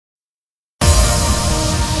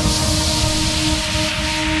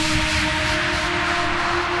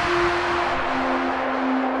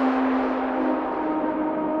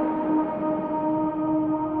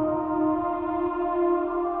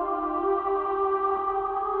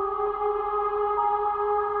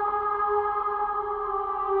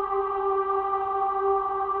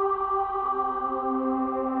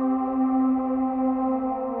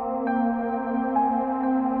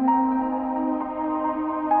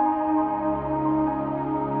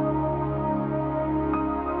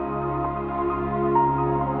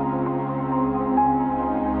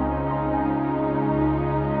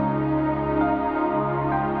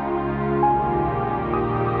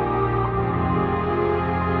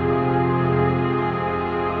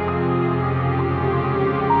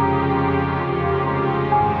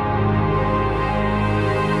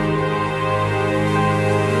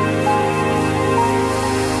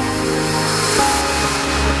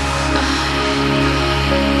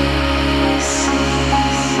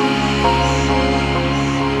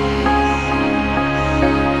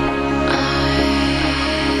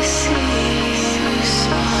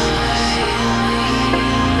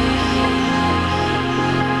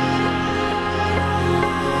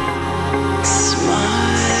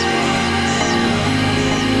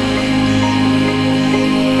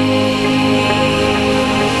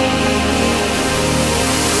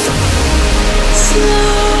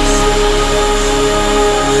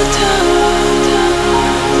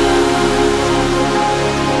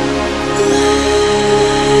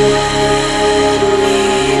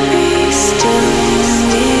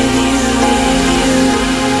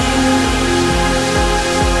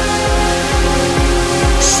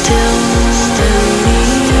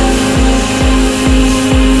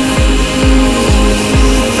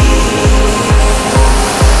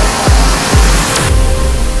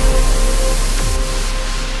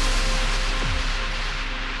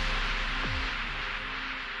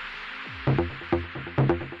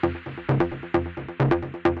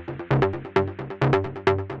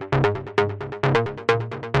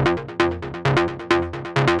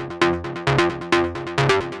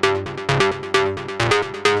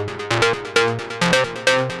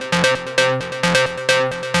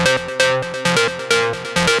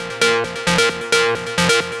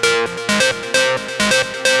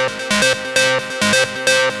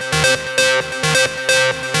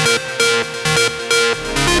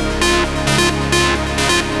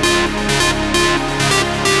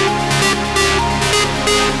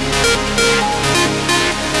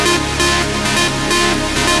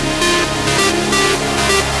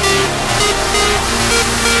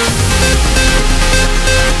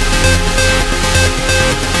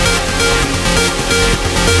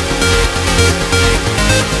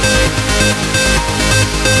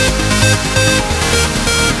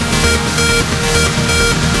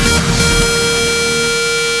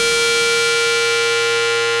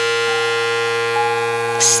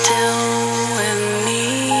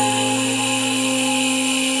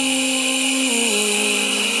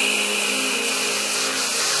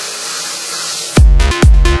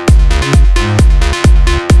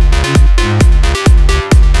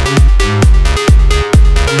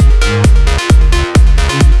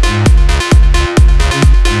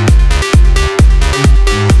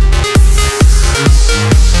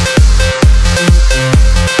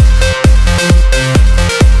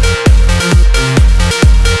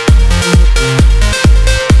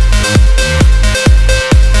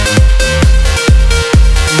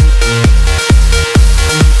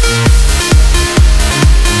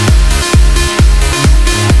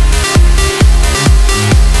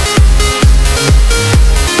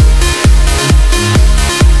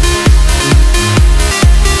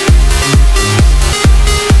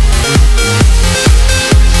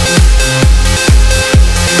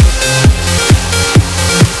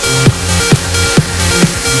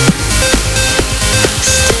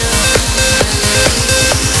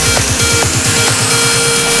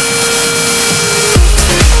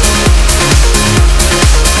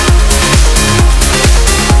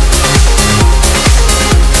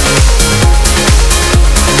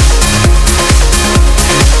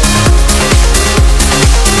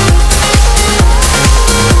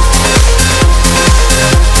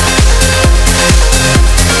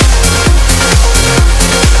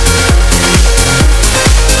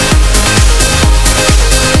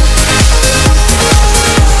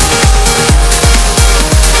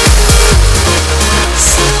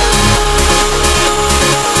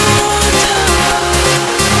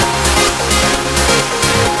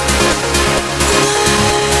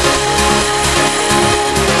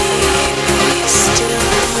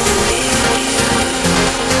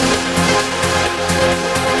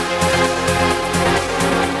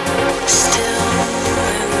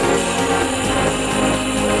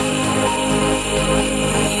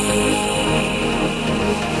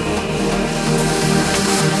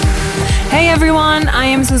Hey everyone, I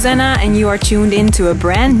am Susana and you are tuned in to a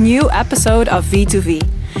brand new episode of V2V.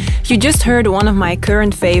 You just heard one of my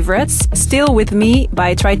current favorites, Still With Me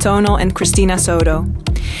by Tritonal and Christina Soto.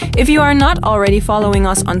 If you are not already following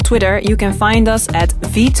us on Twitter, you can find us at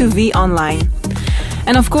V2V Online.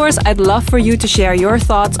 And of course, I'd love for you to share your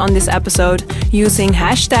thoughts on this episode using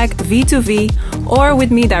hashtag V2V or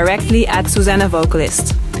with me directly at Susana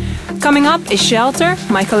Vocalist. Coming up is Shelter,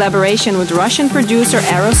 my collaboration with Russian producer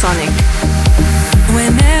Aerosonic.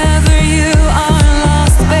 Whenever you are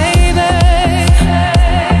lost, baby,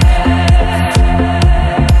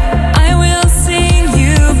 I will sing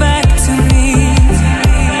you back to me.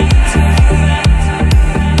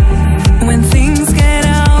 When things get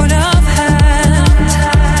out of hand,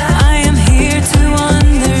 I am here to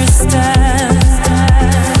understand.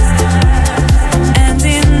 And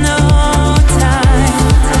in no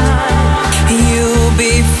time, you'll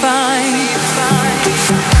be fine.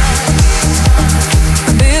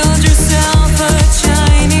 Build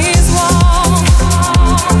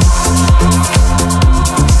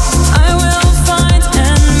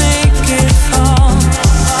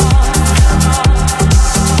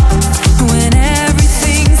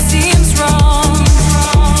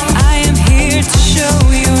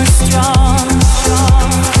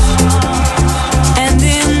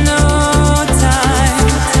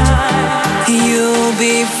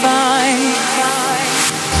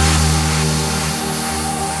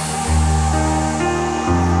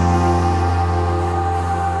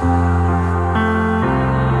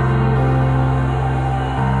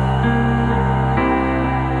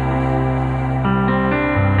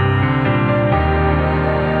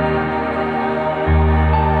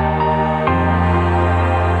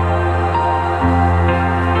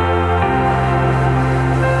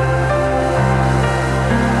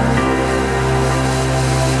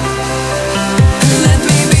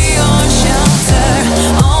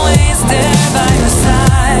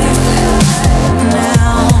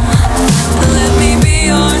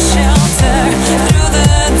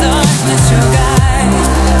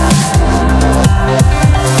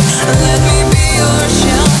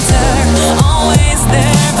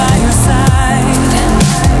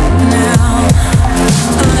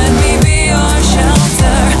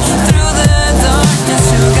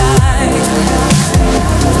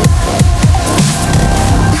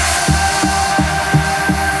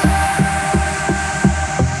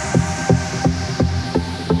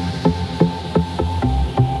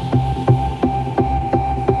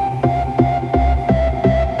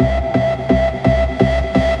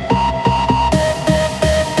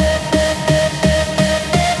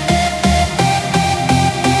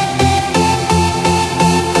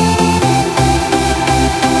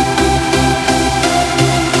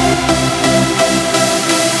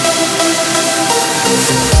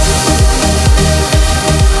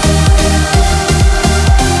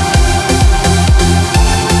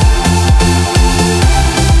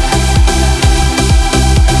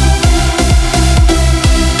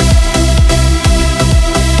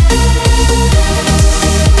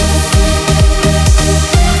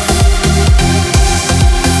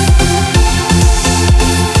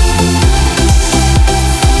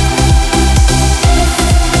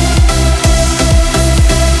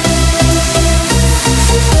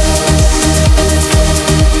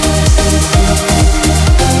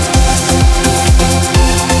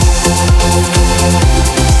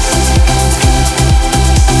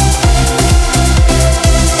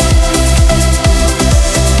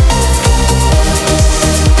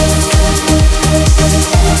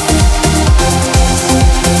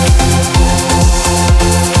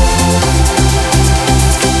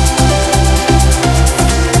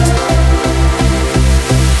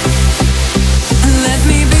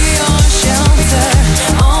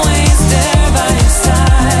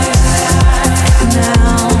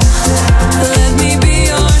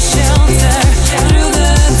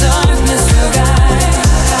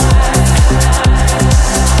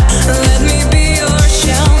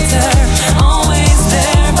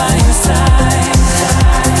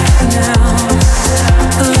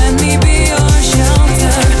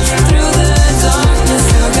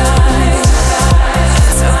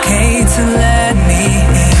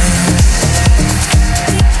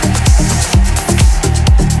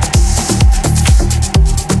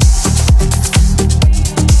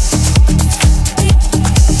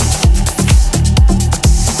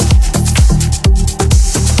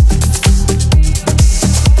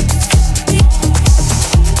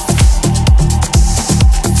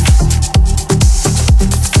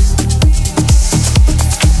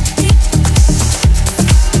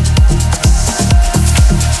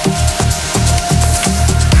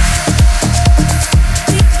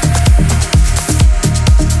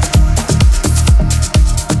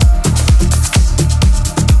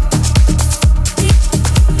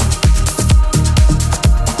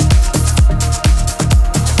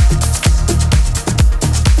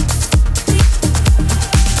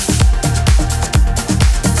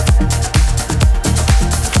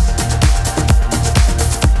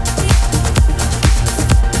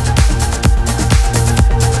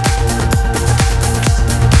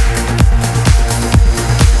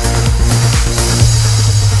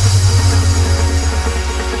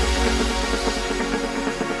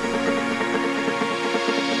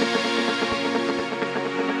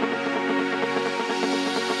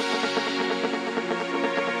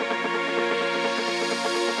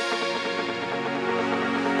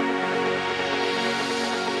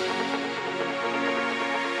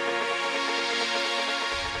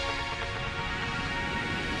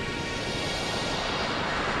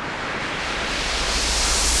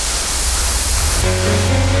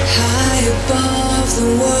High above the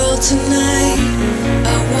world tonight,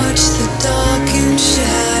 I watch the dark and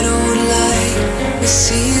shadowed light. The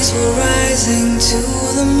seas were rising to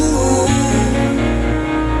the moon,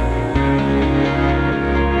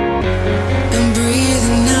 and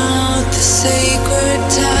breathing out the sacred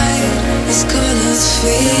tide. As colors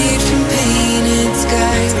fade from painted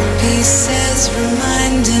skies, pieces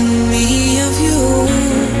reminding me of you.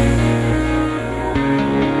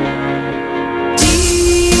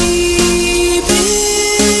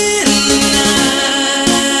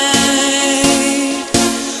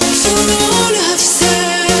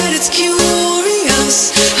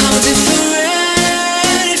 How different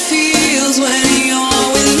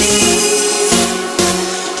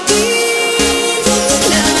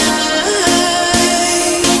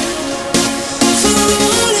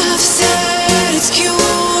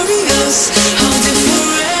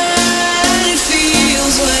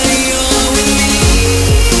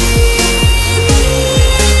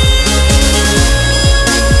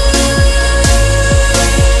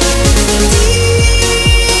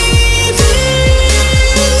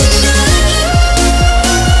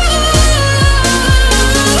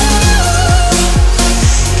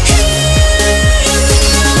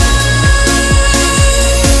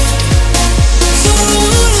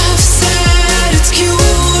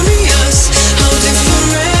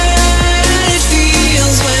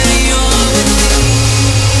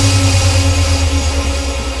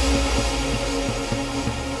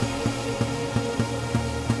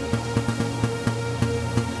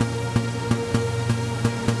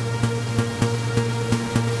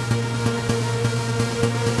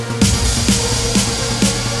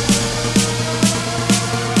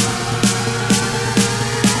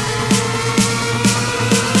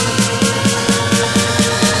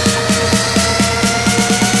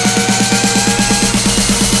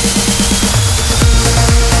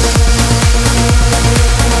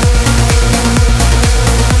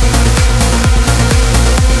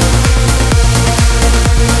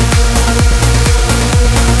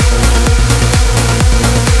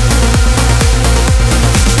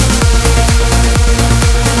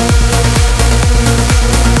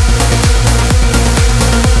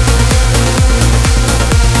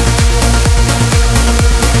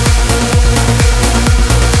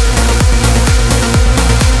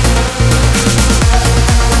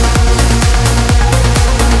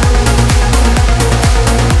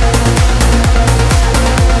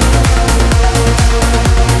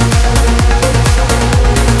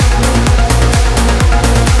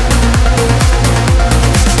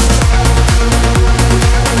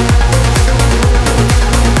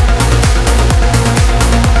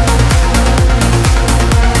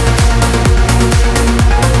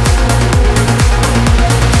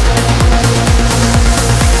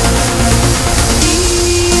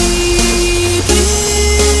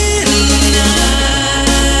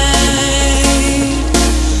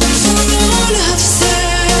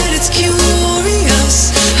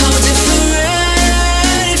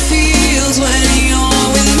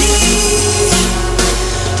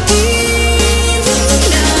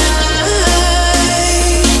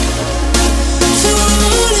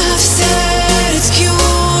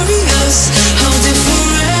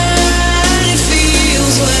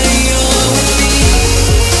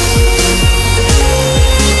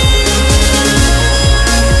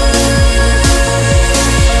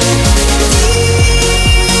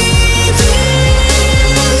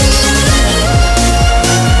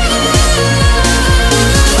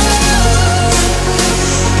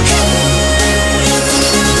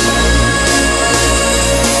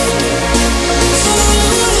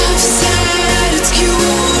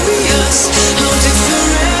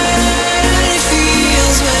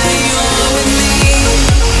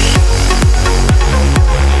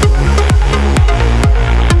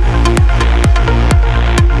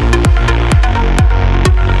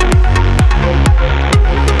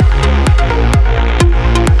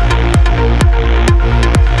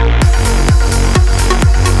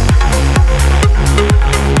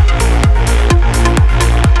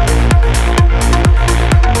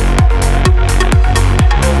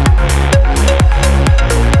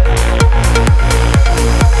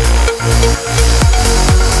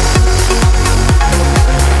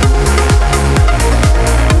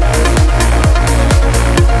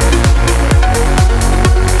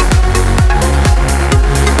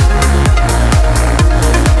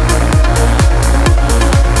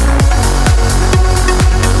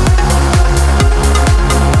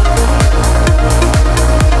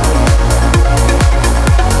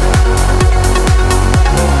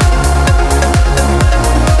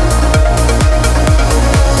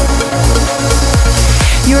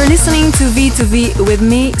listening to V2V with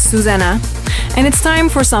me, Susana, and it's time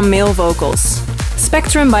for some male vocals.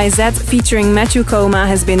 Spectrum by Z featuring Matthew Coma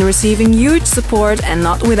has been receiving huge support and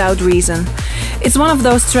not without reason. It's one of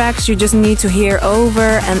those tracks you just need to hear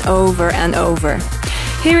over and over and over.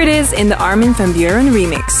 Here it is in the Armin van Buuren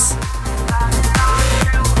remix.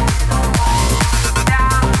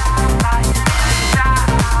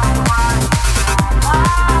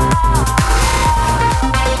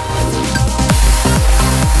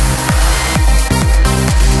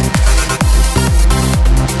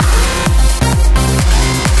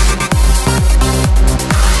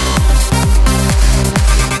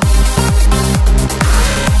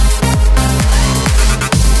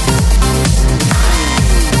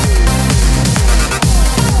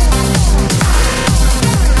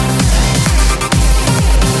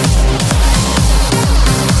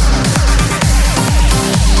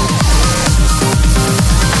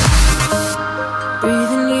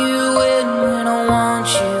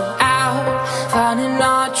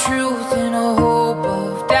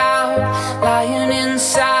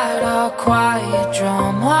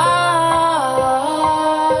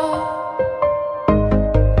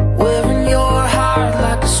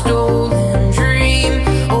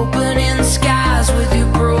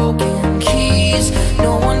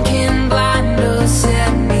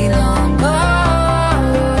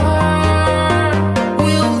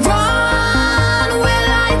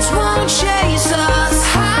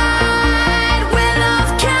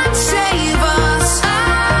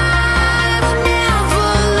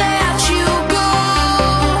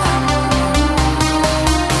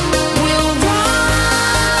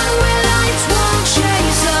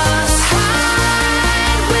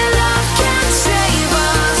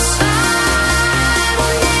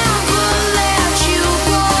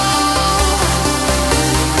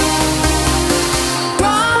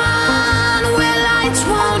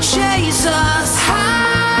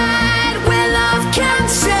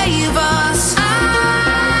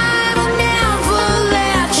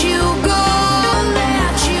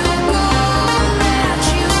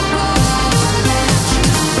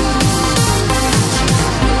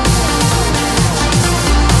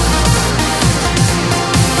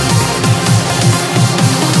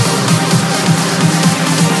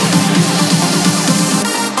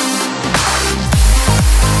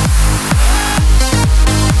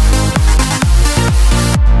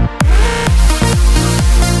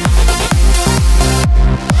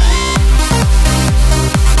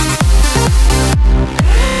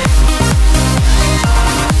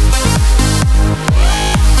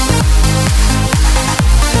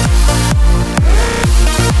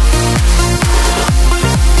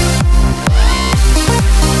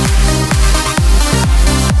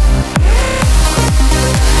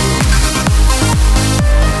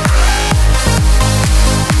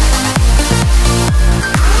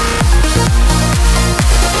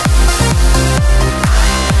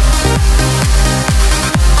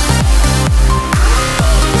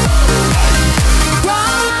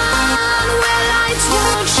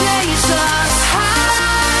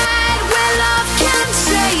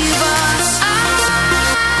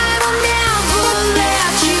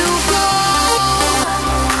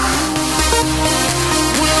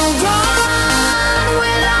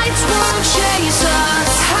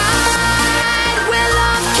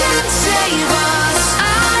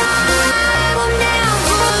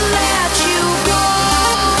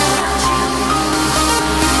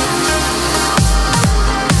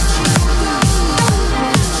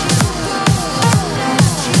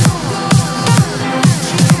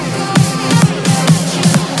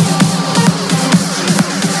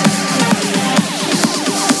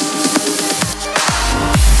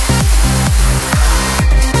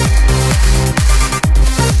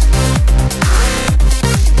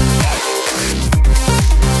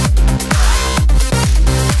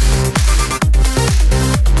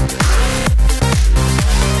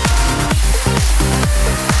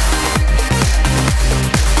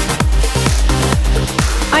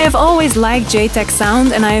 I have always liked JTech's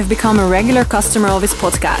sound and I have become a regular customer of his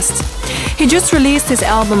podcast. He just released his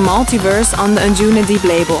album Multiverse on the Anjuna Deep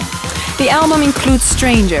label. The album includes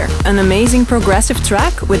Stranger, an amazing progressive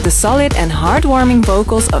track with the solid and heartwarming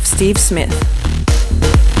vocals of Steve Smith.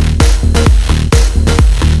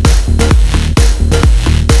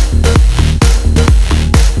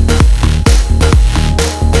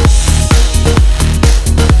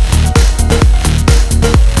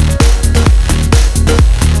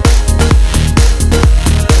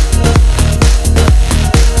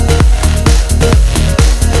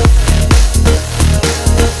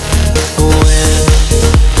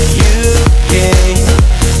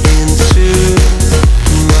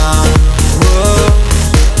 Into my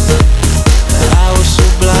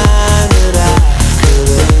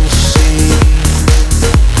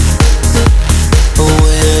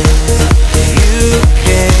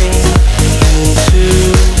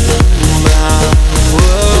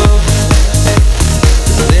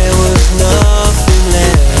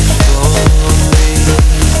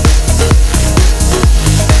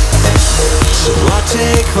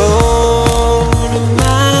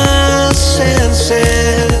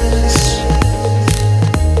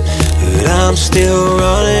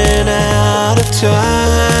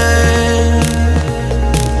time.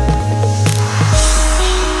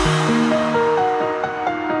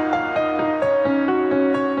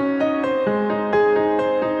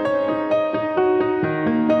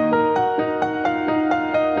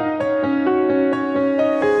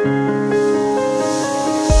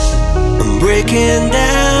 I'm breaking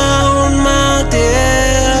down my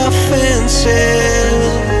defenses.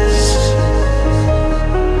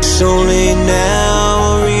 It's only now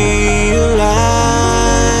I realize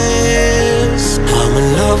I'm in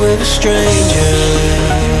love with a stranger,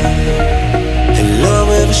 in love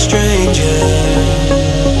with a stranger,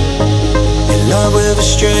 in love with a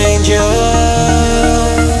stranger,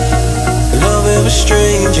 in love with a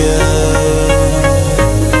stranger,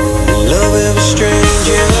 in love with a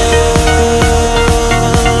stranger,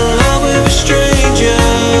 in love with a stranger,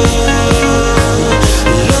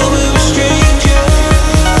 in love with a stranger.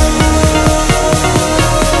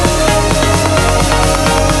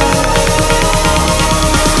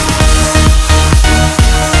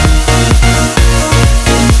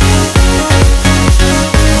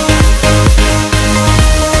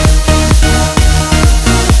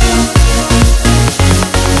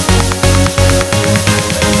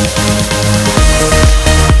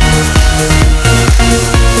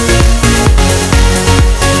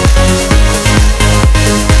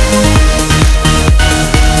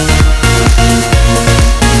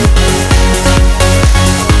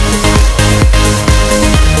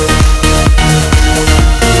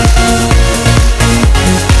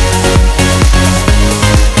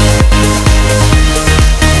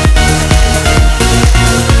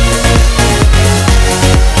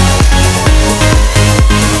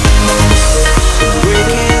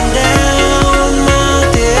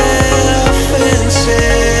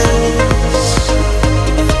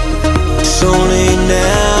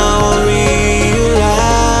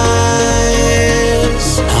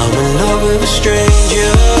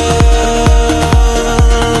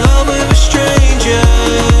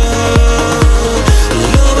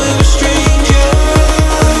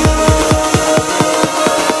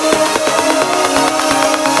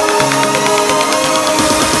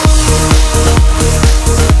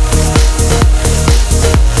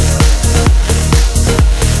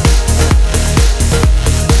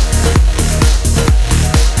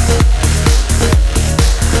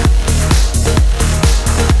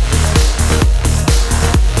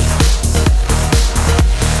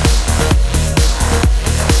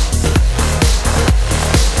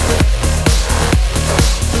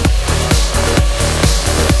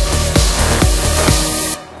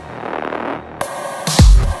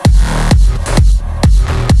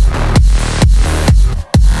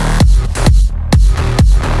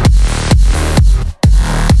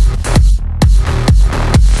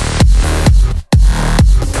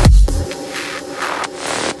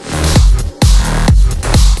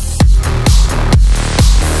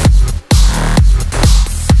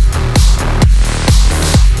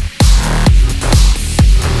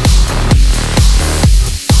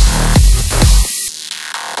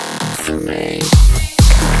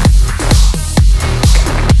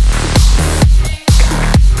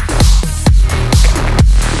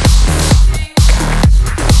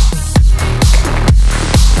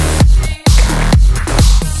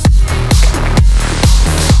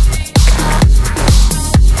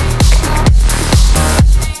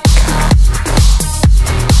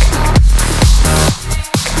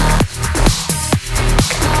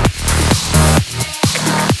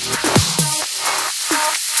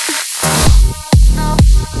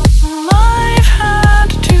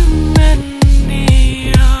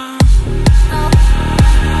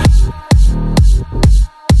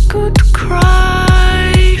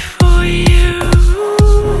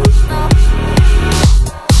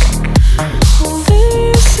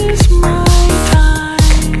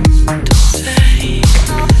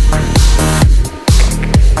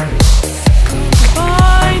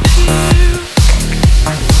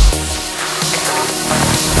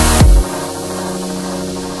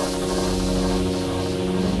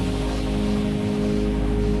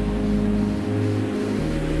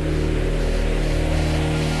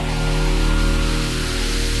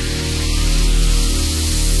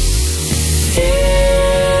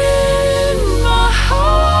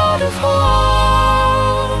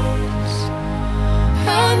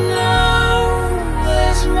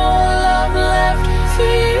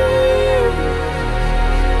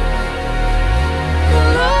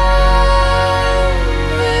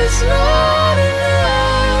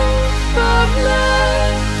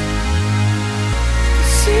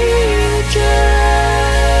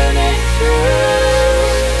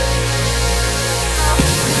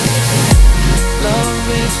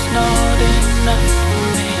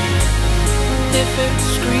 if it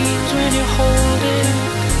screams when you hold it.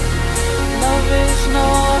 Love is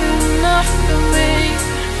not enough for me.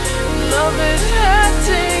 Love is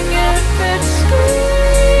hurting if it screams.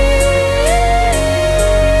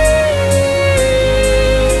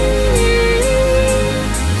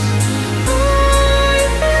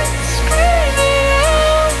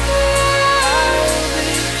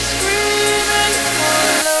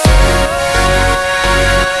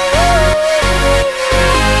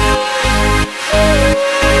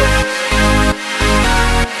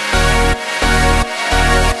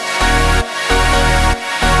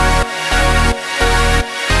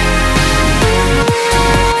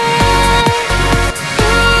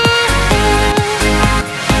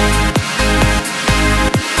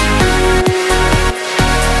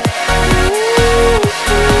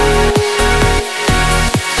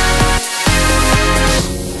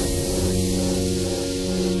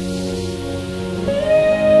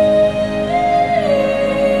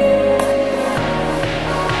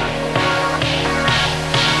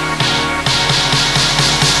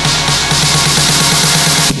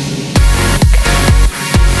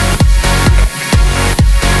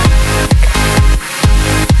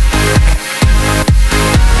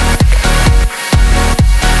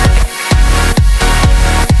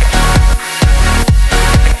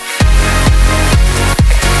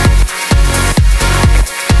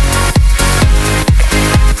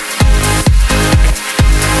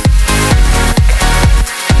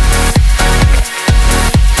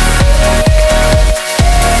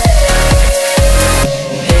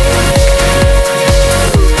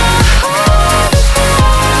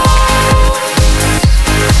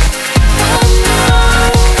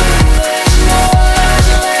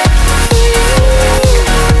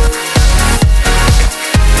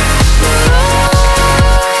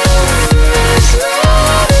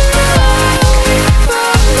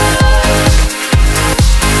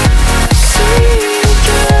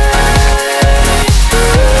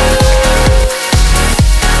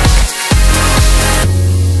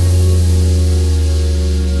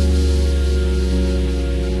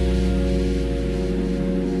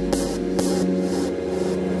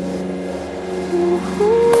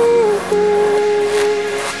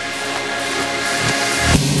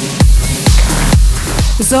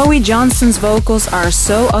 Zoe Johnson's vocals are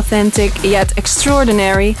so authentic yet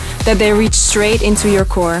extraordinary that they reach straight into your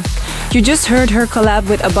core. You just heard her collab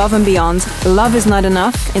with Above and Beyond, Love Is Not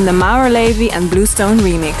Enough, in the Mauro Levy and Bluestone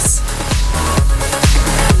remix.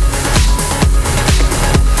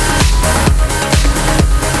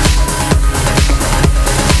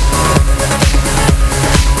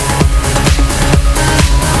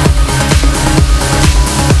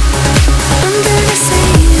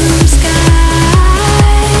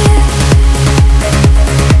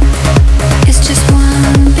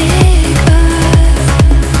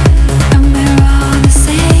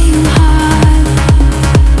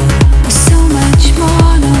 So much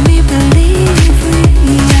more than we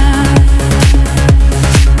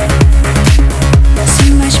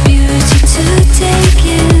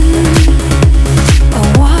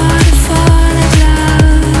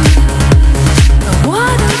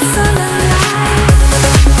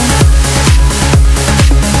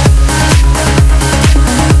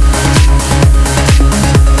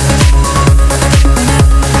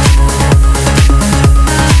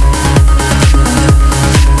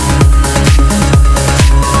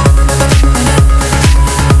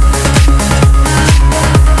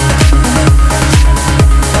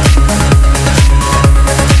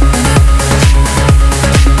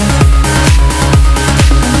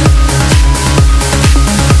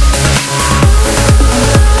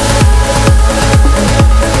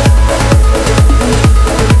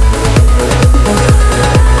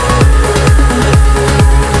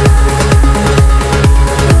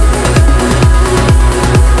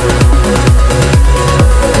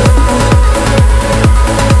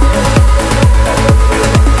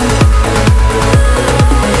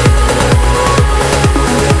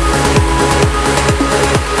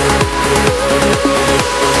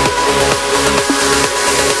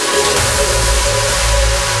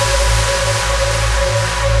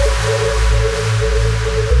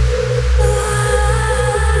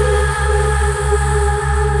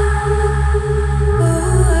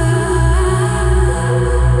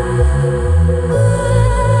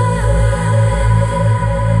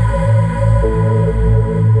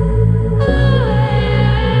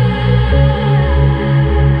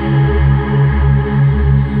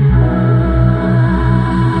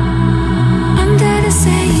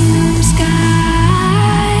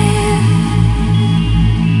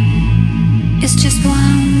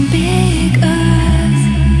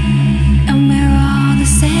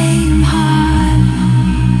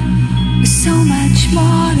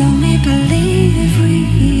more than we believe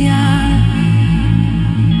we are.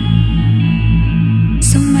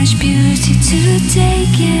 So much beauty to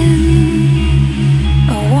take in.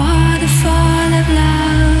 A waterfall of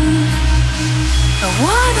love. A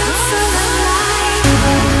waterfall of light.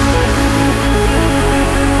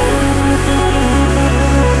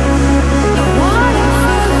 A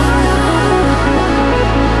waterfall of love. A waterfall of light.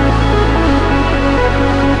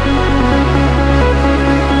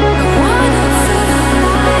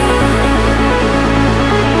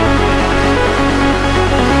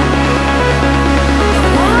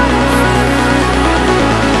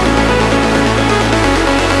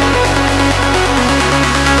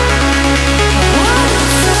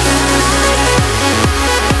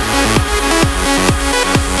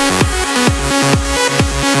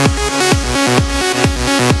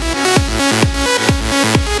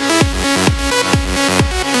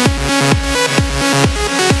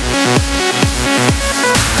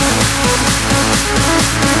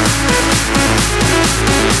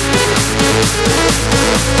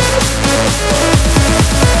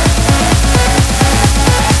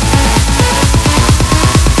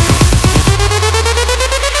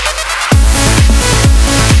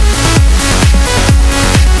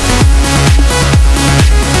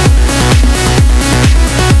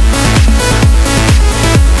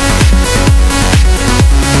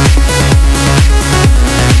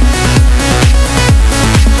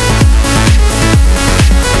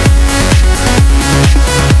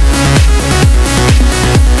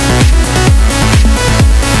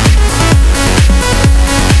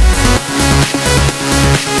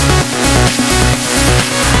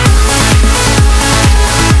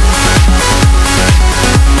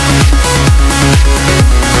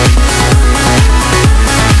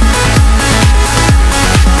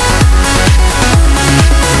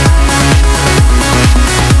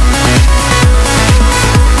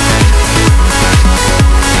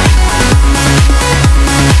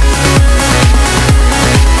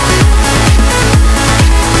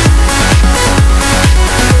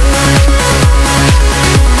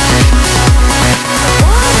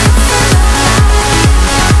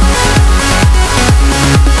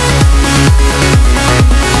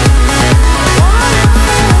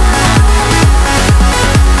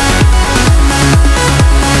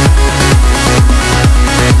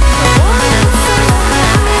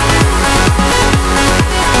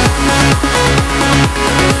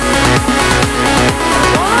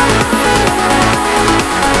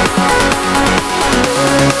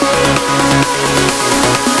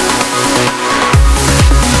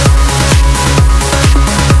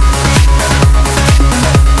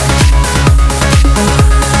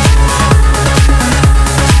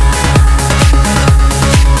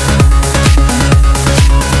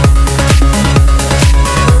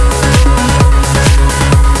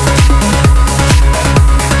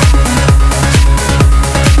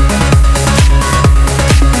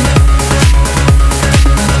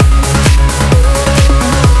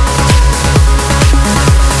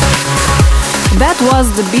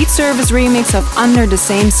 Was the Beat Service remix of Under the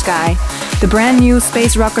Same Sky, the brand new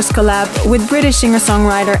Space Rockers collab with British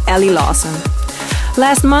singer-songwriter Ellie Lawson.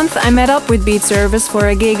 Last month I met up with Beat Service for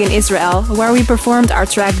a gig in Israel where we performed our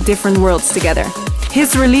track Different Worlds together.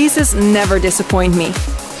 His releases never disappoint me.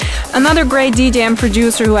 Another great DJ and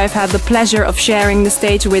producer who I've had the pleasure of sharing the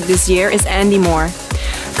stage with this year is Andy Moore.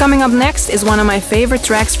 Coming up next is one of my favorite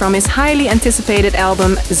tracks from his highly anticipated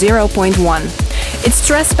album 0.1. It's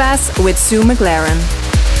Trespass with Sue McLaren.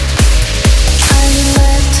 I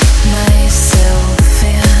let myself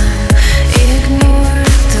in, ignored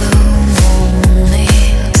the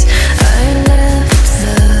warnings. I left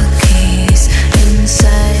the keys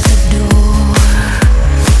inside the door,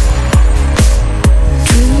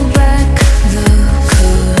 drew back the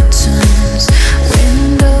curtains,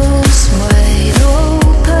 windows wide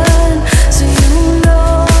open, so you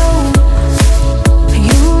know I'm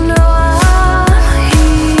here.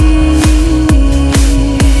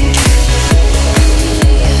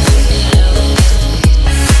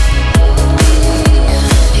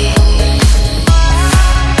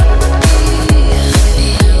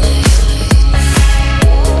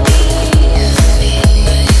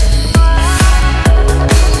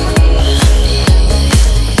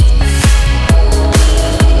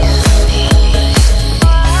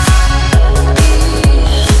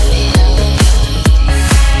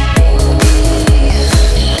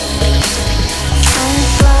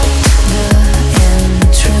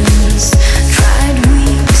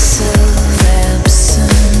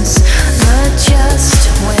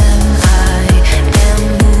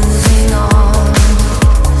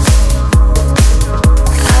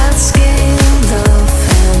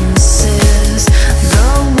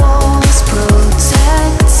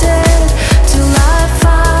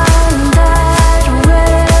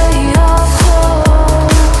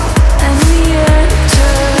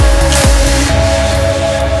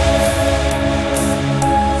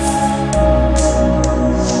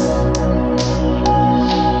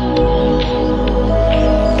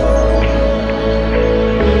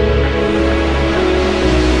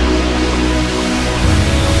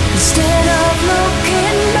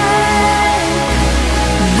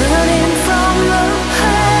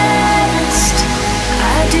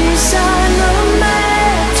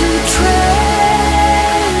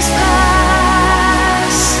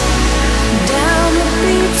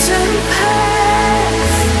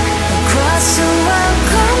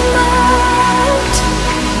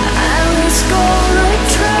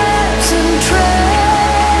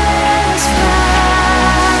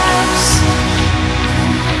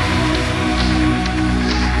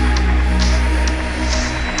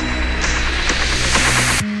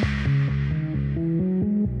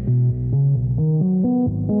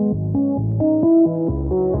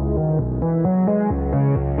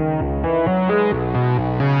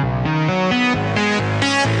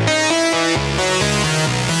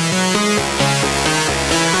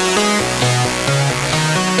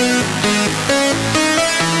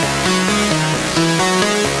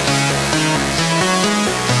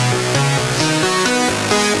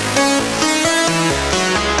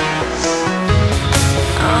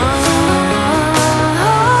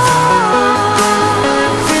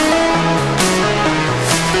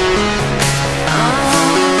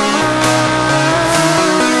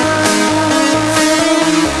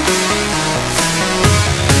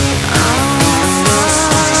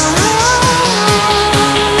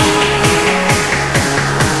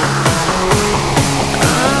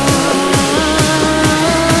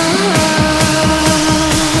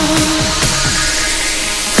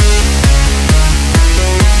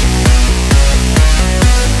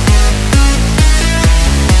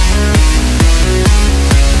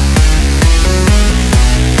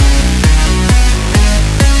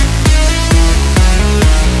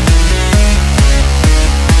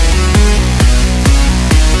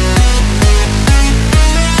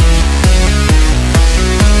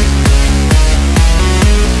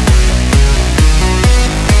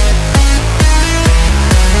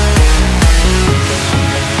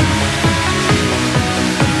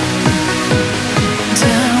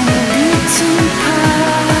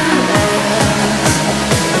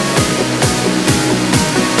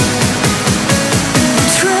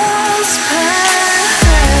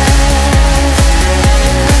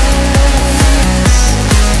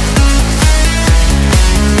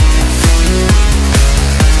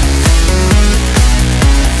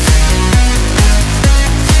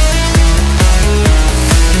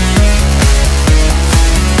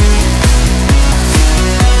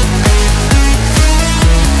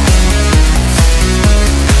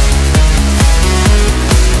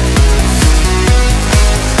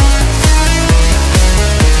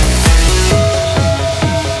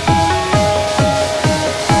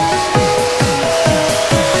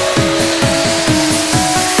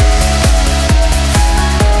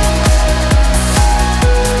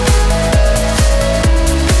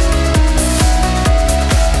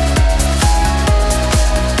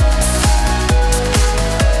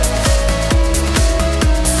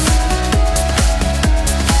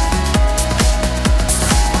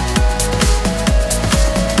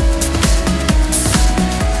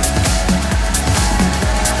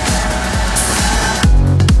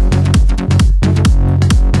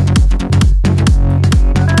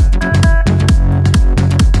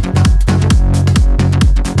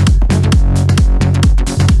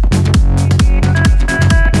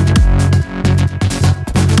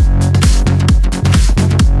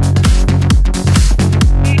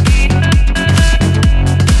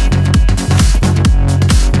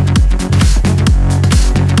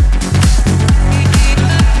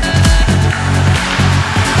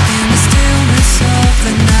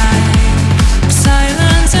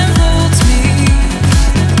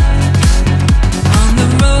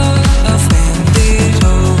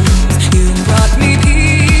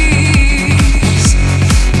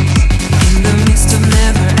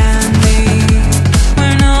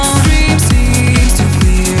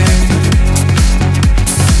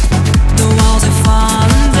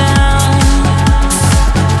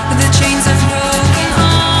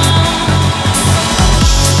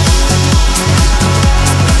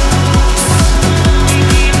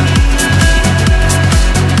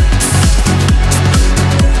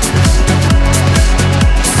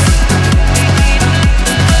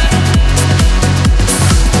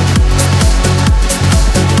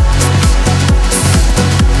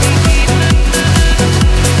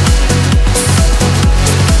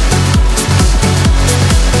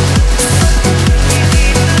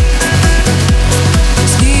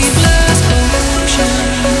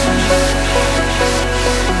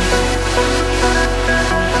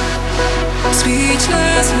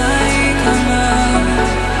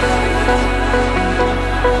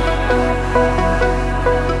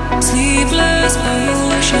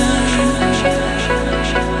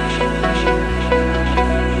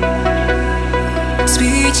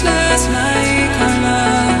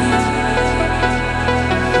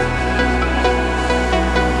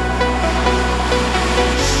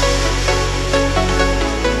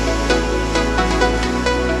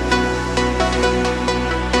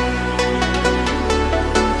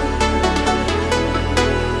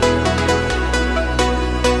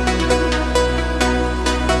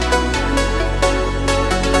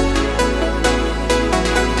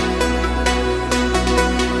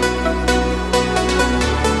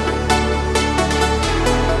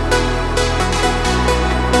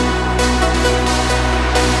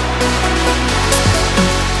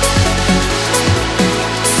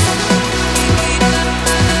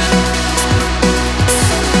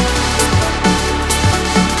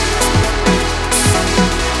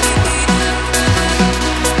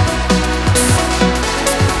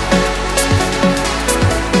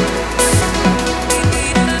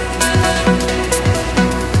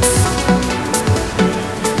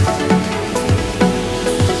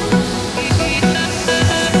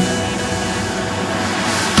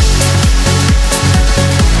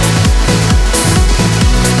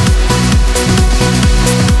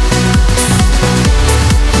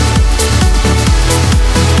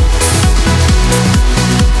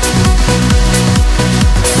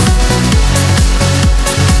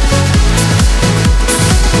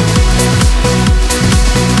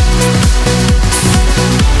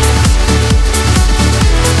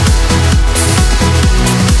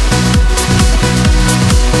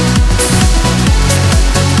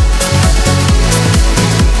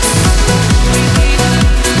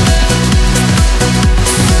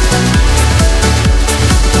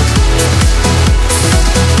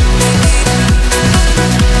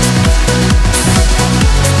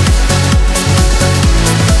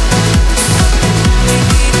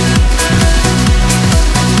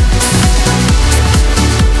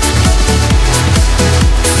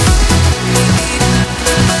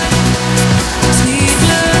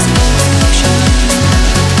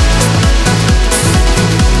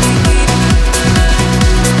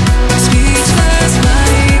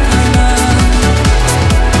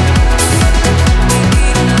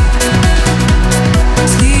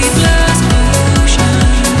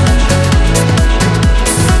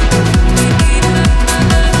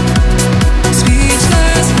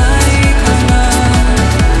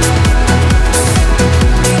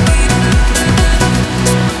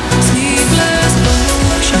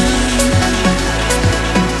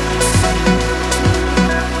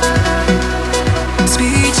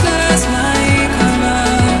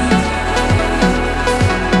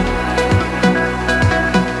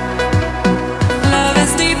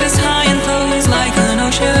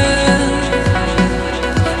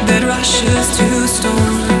 ashes to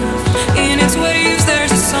stone. In its waves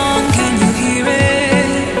there's a song, can you hear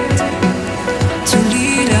it? To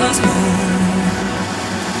lead us home.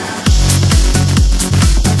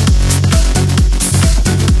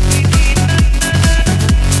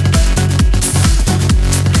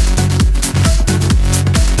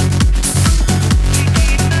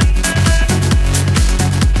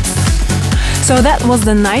 So that was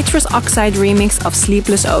the nitrous oxide remix of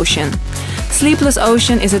Sleepless Ocean. Sleepless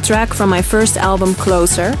Ocean is a track from my first album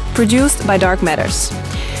Closer, produced by Dark Matters.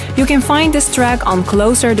 You can find this track on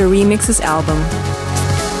Closer the Remixes album.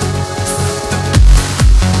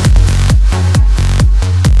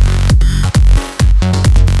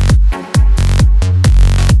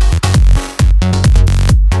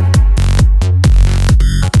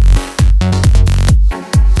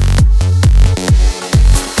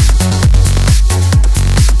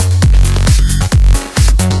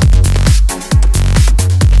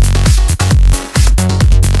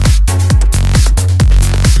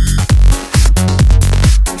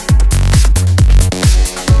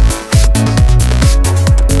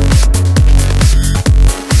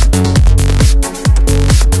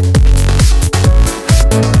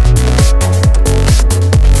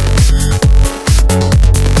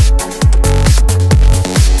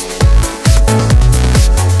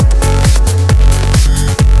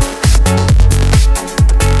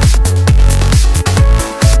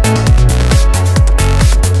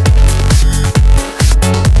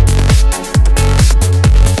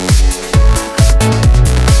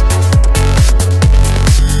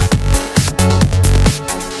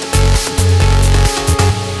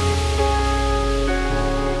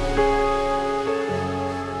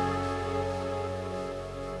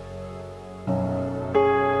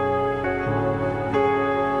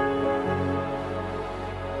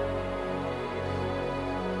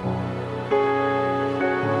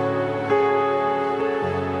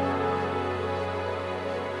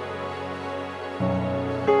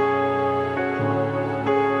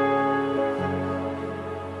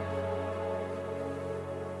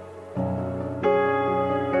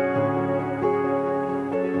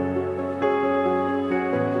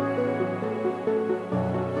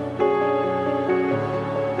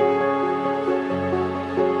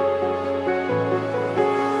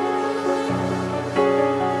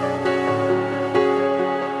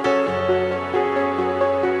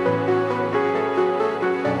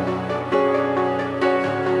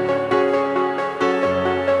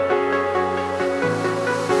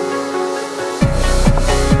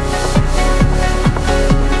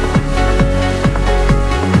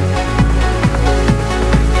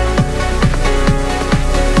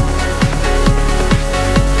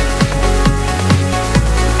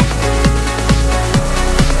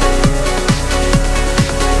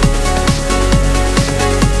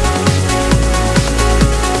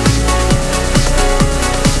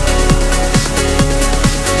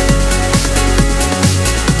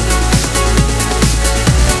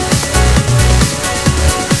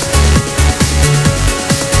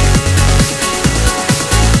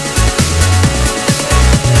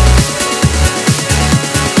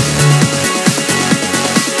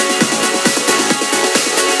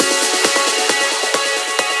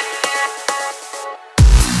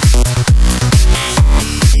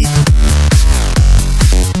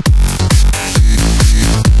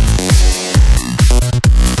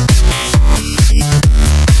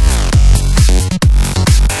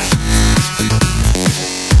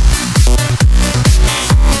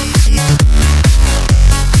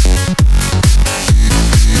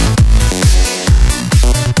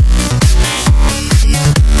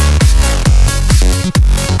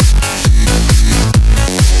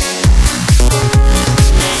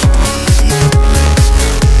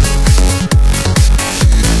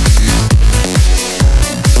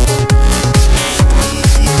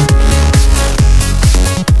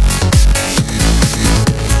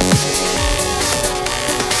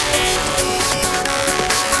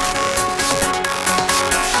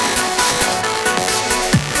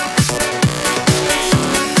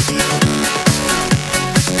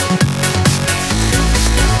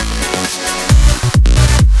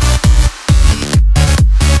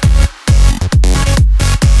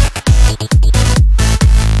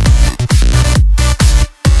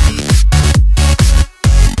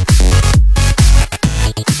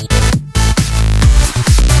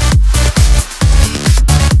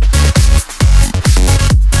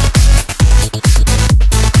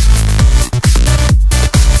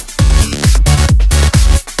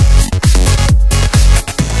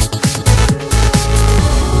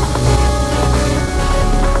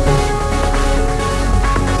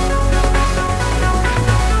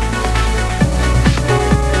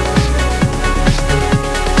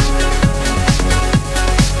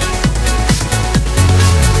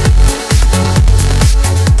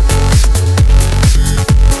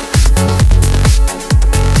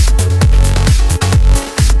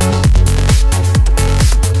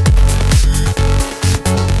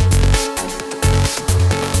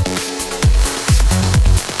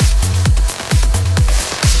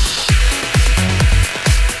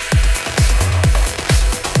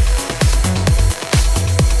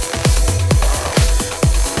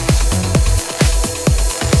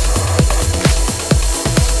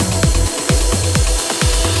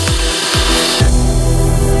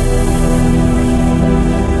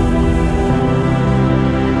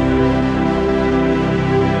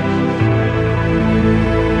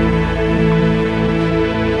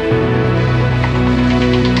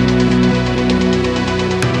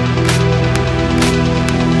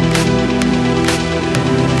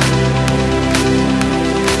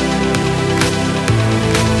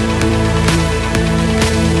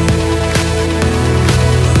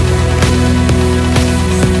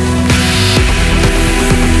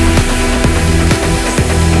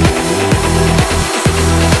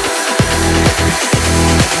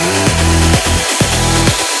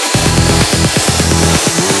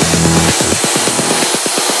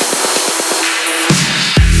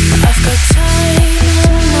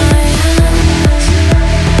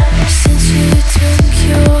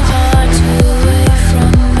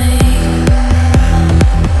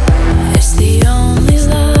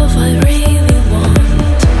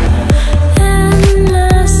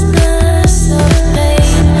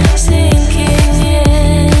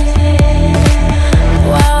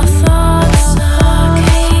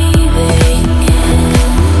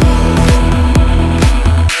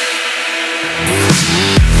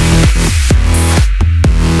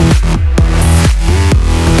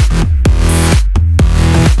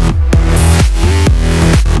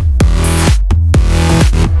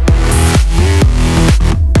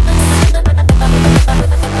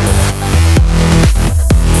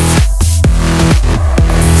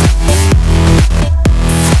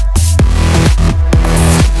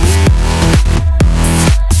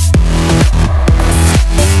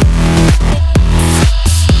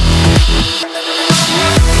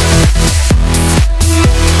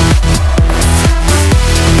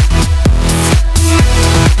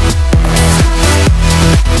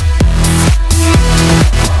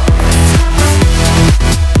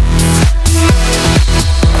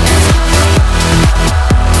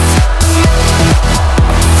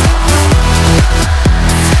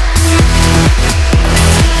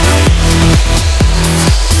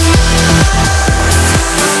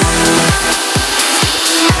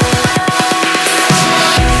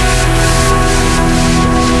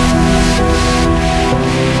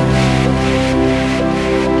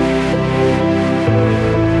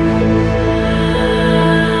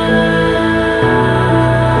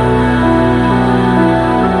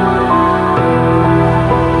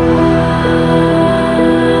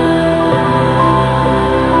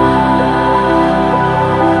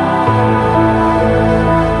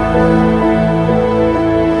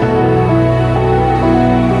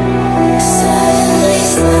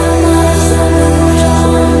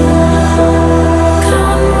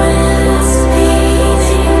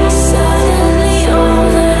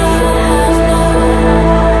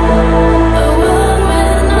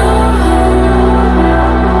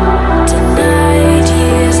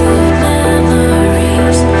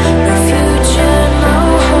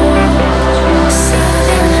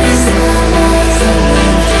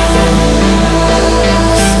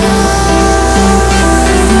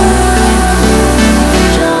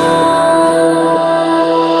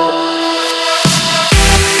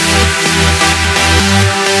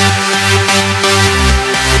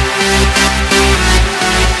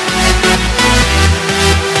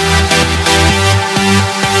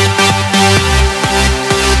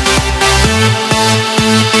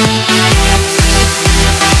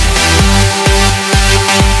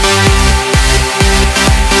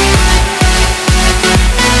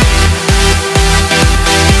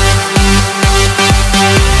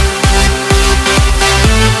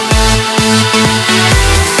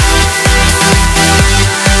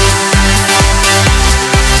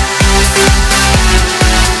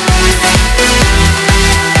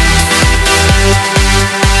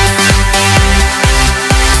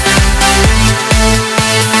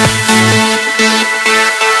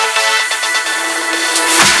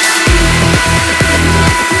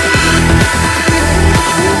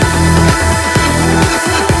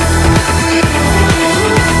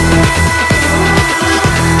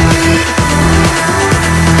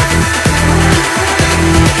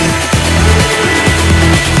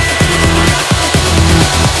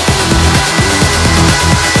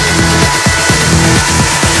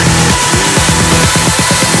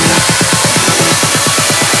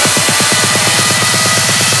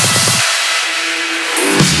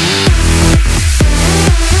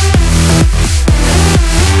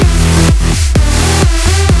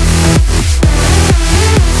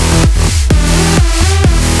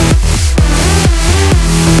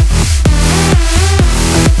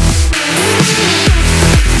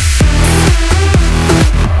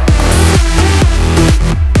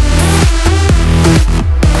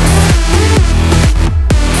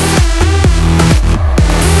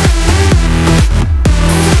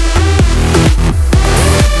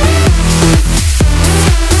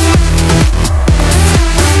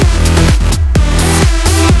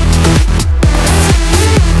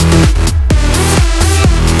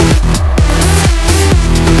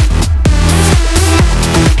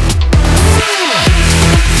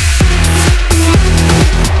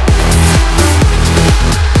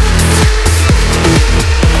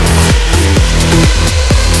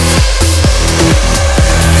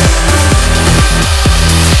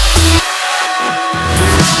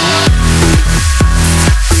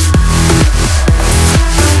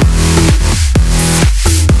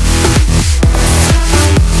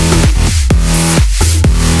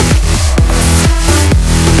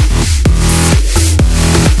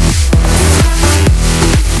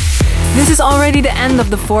 already the end of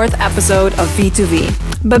the 4th episode of V2V.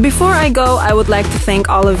 But before I go, I would like to thank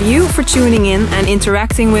all of you for tuning in and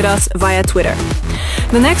interacting with us via Twitter.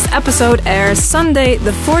 The next episode airs Sunday,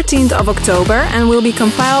 the 14th of October, and will be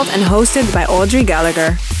compiled and hosted by Audrey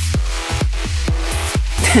Gallagher.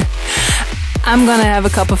 I'm gonna have a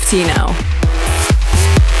cup of tea now.